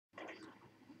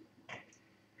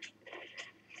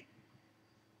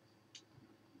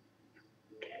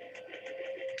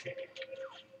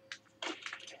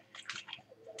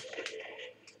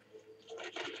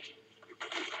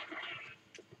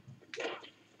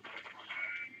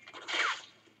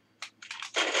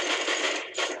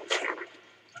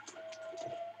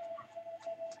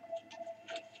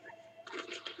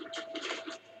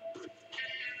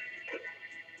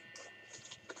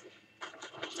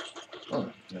Oh,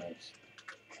 nice.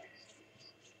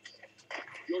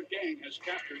 Your gang has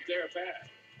captured their bag.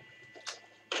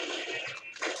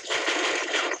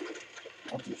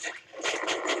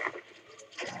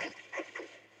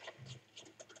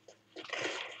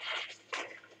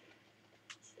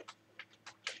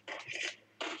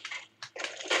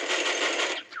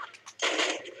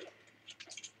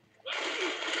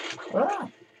 Ah.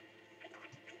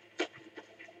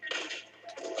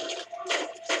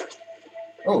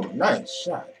 Oh, nice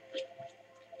shot.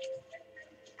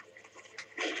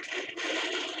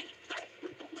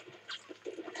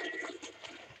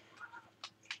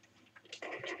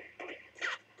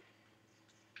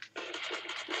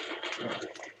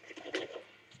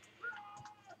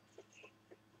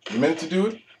 You meant to do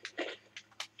it?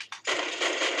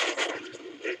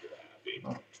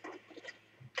 Oh.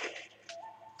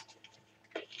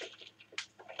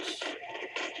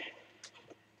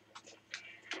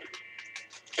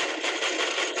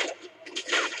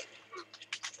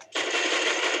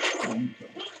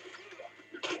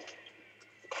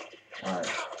 Alright.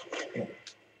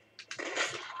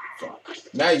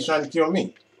 Now he's trying to kill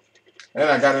me. And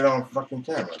I got it on fucking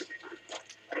camera.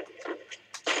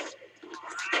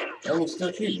 And he's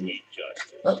still shooting me.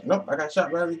 Oh, nope, I got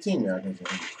shot by every team now.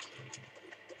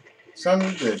 Son of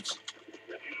a bitch.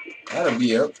 That'll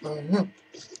be up.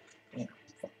 Yeah.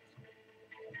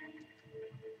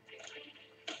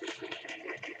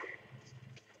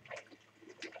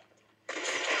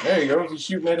 There you go. He's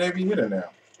shooting at every hitter now.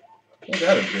 Look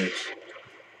at a bitch.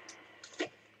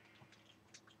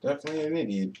 Definitely an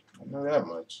idiot. I know that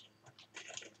much.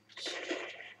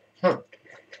 Huh.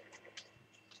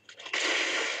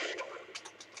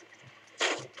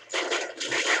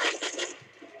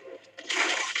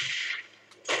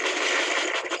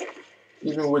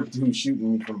 Even with who's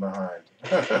shooting me from behind.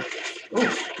 Oh,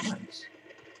 nice.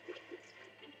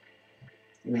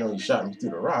 Even though he shot me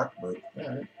through the rock, but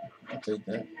alright, I'll take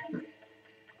that.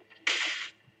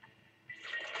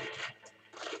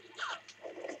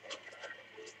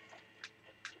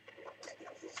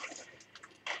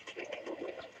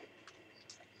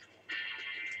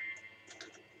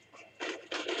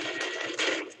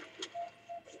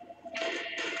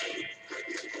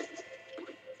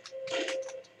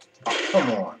 Oh,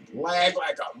 come on. Lag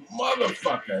like a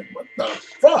motherfucker. What the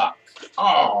fuck?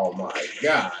 Oh my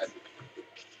god.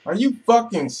 Are you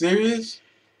fucking serious?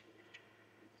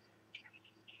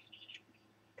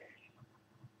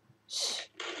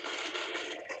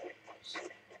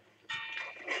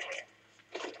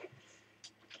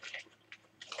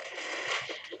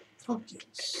 Fucking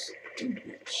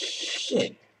stupid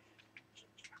shit.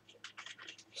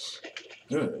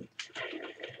 Good.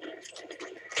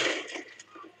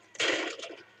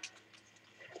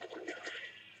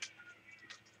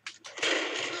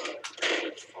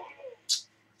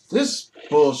 This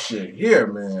bullshit here,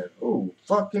 man. Ooh,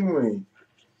 fucking me.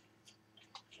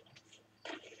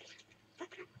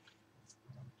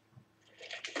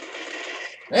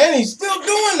 And he's still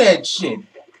doing that shit.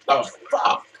 Oh,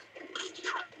 fuck.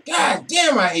 God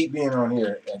damn, I hate being on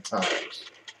here at times.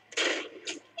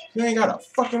 You ain't got a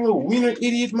fucking little wiener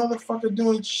idiot motherfucker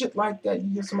doing shit like that. You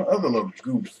get some other little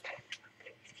goof.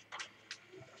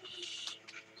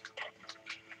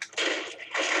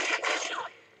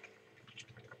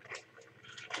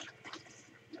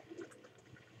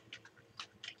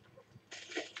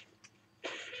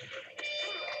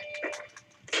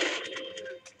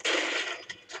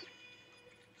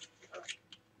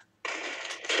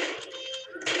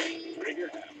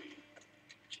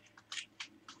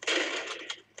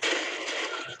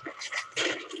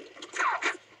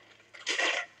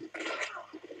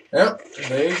 Yep,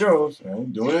 there he goes.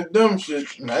 Man, doing the dumb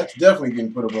shit. And that's definitely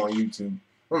getting put up on YouTube. I'm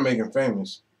gonna make him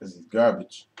famous. This is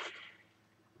garbage.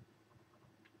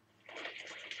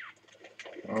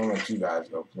 I'm gonna let you guys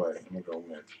go play. I'm gonna go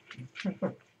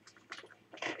win.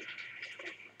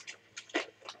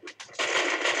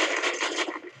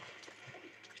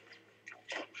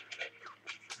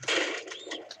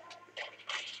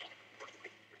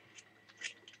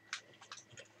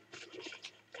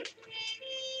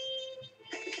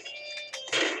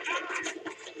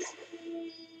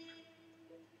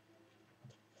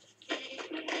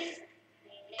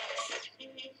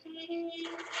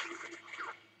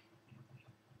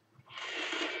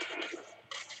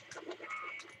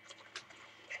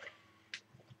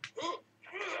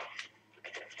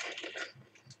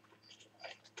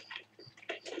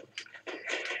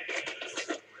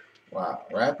 Wow,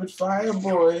 rapid fire,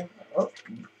 boy. Oh,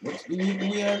 what's the do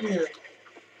we have here?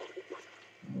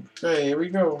 Okay, here we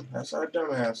go. That's our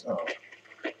dumbass. Oh,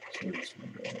 jeez, my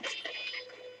God.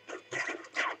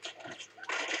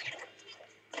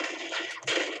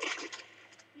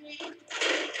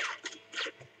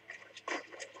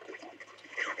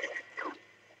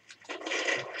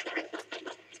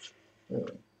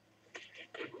 Really?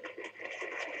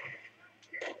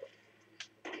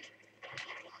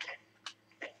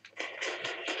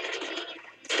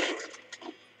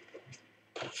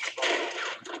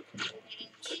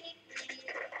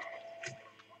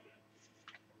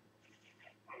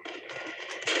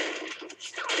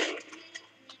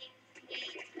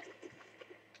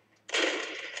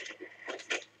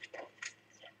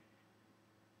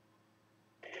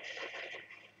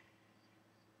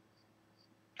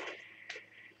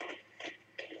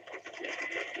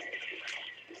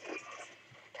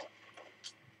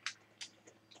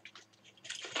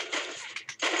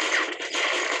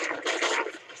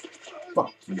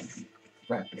 Fuck you,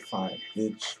 rapid fire,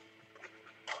 bitch.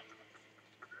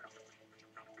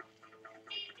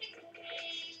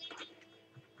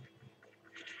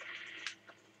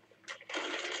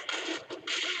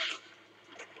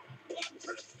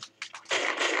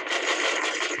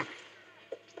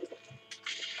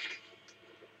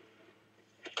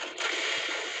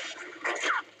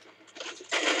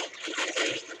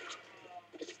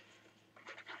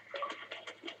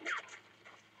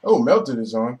 Oh, Melted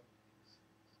is on.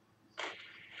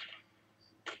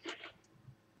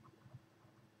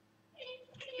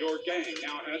 Your gang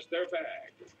now has their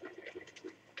bag.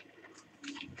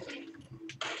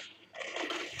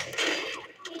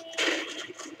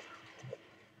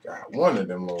 Got one of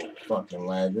them little fucking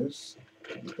laggers.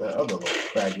 Get that other little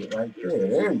faggot right there.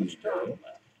 There you go.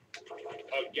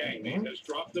 A gang mate has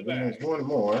dropped the And there's bag. one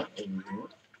more over here.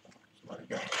 Somebody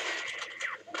got it.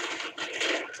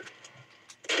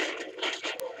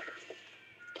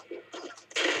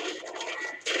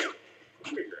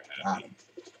 Trigger Got happy. him.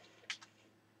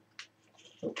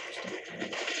 Oh, stop.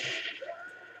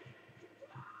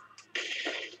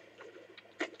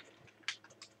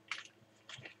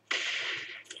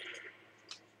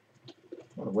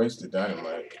 What a waste of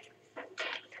dynamite.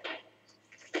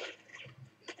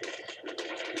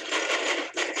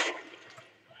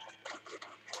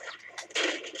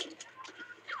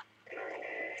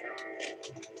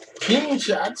 King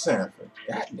shot Sanford.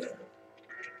 Goddamn.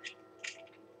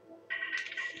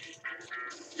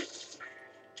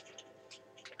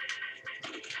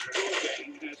 Your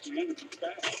gang has the enemy's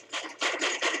bag.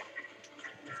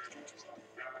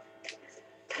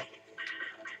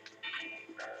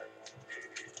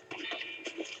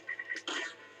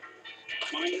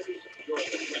 Miners, you're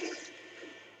the winner.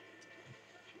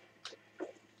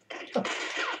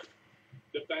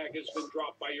 The bag has been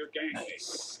dropped by your gang mate.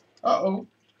 Nice. Uh-oh.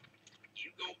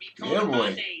 You gonna be Yeah, calling my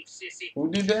boy. name, sissy.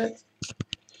 Who did that?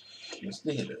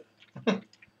 Mr. Hitter.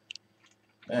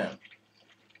 Damn.